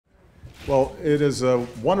Well, it is a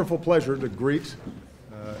wonderful pleasure to greet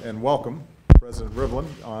and welcome President Rivlin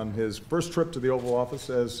on his first trip to the Oval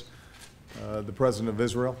Office as the President of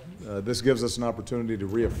Israel. This gives us an opportunity to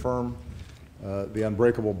reaffirm the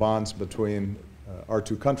unbreakable bonds between our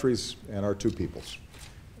two countries and our two peoples.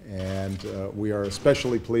 And we are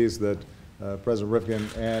especially pleased that President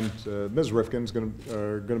Rivlin and Ms. Rivlin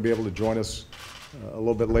are going to be able to join us a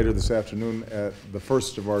little bit later this afternoon at the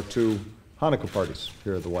first of our two Hanukkah parties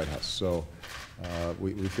here at the White House. So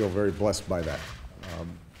we feel very blessed by that.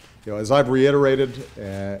 As I've reiterated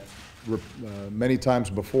many times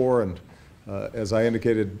before, and as I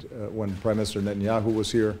indicated when Prime Minister Netanyahu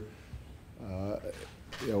was here,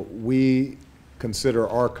 we consider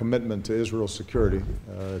our commitment to Israel's security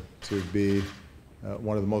to be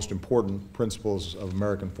one of the most important principles of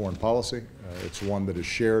American foreign policy. It's one that is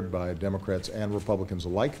shared by Democrats and Republicans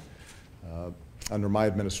alike. Under my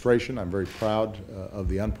administration, I'm very proud of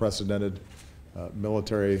the unprecedented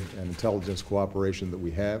military and intelligence cooperation that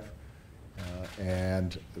we have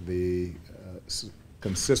and the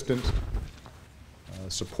consistent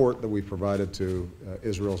support that we've provided to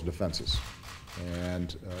Israel's defenses.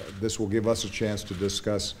 And this will give us a chance to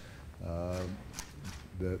discuss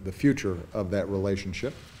the future of that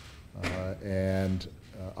relationship. And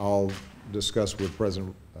I'll discuss with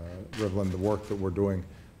President Rivlin the work that we're doing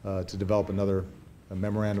to develop another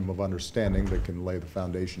memorandum of understanding that can lay the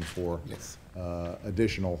foundation for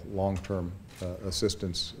additional long-term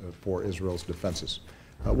assistance for Israel's defenses.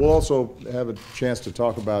 We'll also have a chance to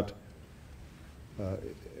talk about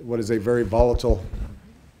what is a very volatile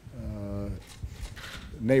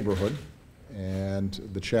neighborhood and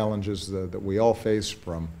the challenges that we all face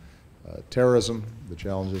from terrorism, the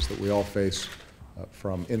challenges that we all face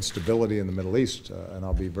from instability in the Middle East, and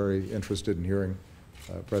I'll be very interested in hearing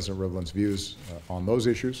President Rivlin's views on those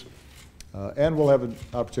issues. And we'll have an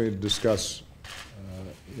opportunity to discuss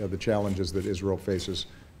the challenges that Israel faces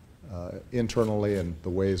internally and the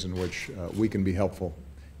ways in which we can be helpful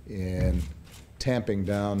in tamping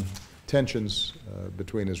down tensions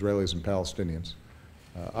between Israelis and Palestinians.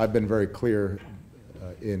 I've been very clear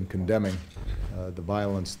in condemning the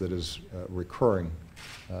violence that is recurring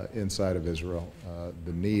inside of Israel,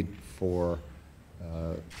 the need for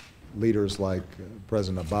leaders like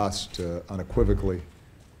President Abbas to unequivocally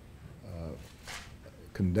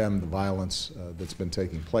condemn the violence that's been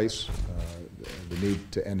taking place, the need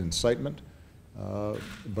to end incitement,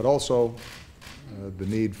 but also the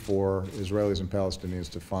need for Israelis and Palestinians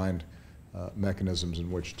to find mechanisms in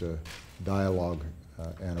which to dialogue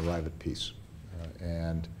and arrive at peace.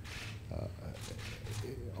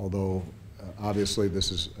 Although obviously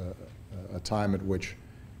this is a time at which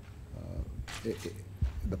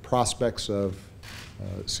the prospects of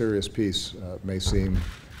serious peace may seem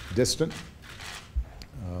distant,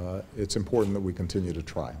 it's important that we continue to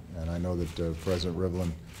try. And I know that President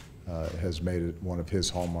Rivlin has made it one of his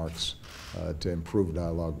hallmarks to improve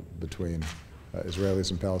dialogue between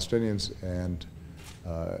Israelis and Palestinians and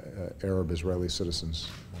Arab-Israeli citizens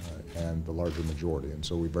and the larger majority. And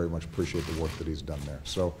so we very much appreciate the work that he's done there.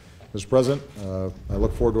 So, Mr. President, I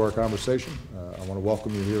look forward to our conversation. I want to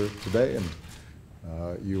welcome you here today. And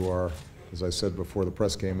you are, as I said before the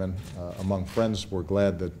press came in, among friends. We're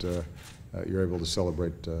glad that you're able to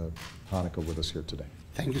celebrate Hanukkah with us here today.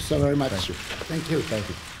 Thank you so very much. Thank you. Thank you. Thank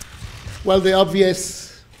you. Well, the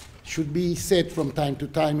obvious should be said from time to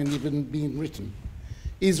time and even being written.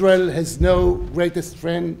 Israel has no greatest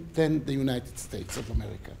friend than the United States of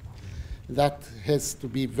America. That has to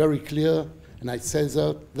be very clear, and I say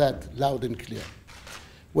that loud and clear.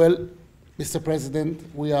 Well, Mr. President,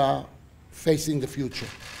 we are facing the future.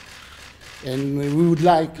 And we would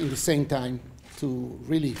like, in the same time, to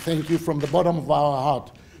really thank you from the bottom of our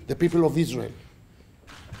heart, the people of Israel,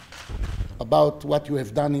 about what you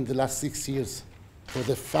have done in the last 6 years for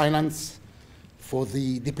the finance, for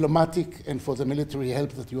the diplomatic, and for the military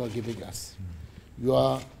help that you are giving us. You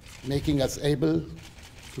are making us able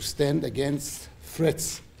to stand against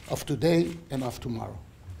threats of today and of tomorrow.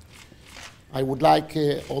 I would like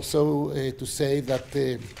also to say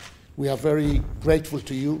that we are very grateful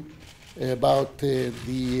to you about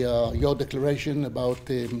your declaration about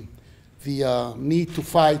the need to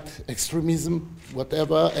fight extremism,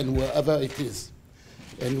 whatever and wherever it is.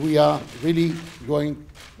 And we are really going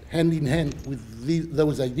hand in hand with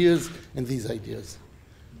those ideas and these ideas.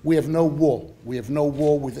 We have no war. We have no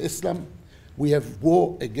war with Islam. We have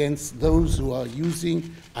war against those who are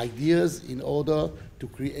using ideas in order to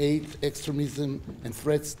create extremism and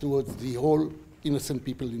threats towards the whole innocent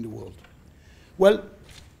people in the world. Well,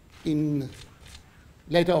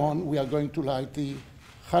 later on, we are going to light the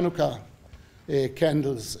Chanukah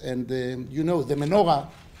candles. And you know, the menorah,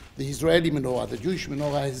 the Israeli menorah, the Jewish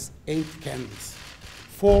menorah has 8 candles,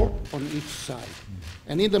 4 on each side.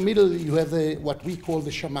 And in the middle, you have what we call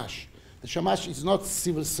the shamash. The shamash is not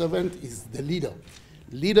civil servant, is the leader.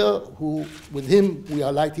 Leader who, with him, we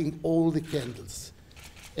are lighting all the candles.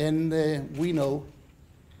 And we know,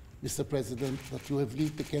 Mr. President, that you have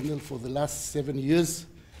lit the candle for the last 7 years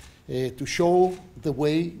to show the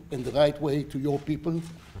way and the right way to your people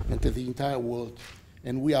and to the entire world.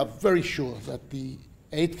 And we are very sure that the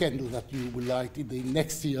 8 candles that you will light in the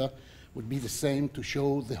next year would be the same to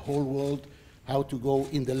show the whole world how to go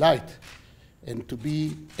in the light and to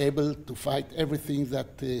be able to fight everything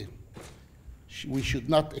that we should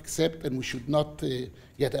not accept and we should not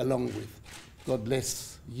get along with. God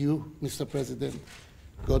bless you, Mr. President.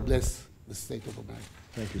 God bless the state of America.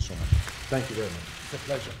 Thank you so much. Thank you very much. It's a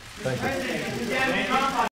pleasure.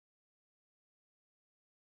 Thank you.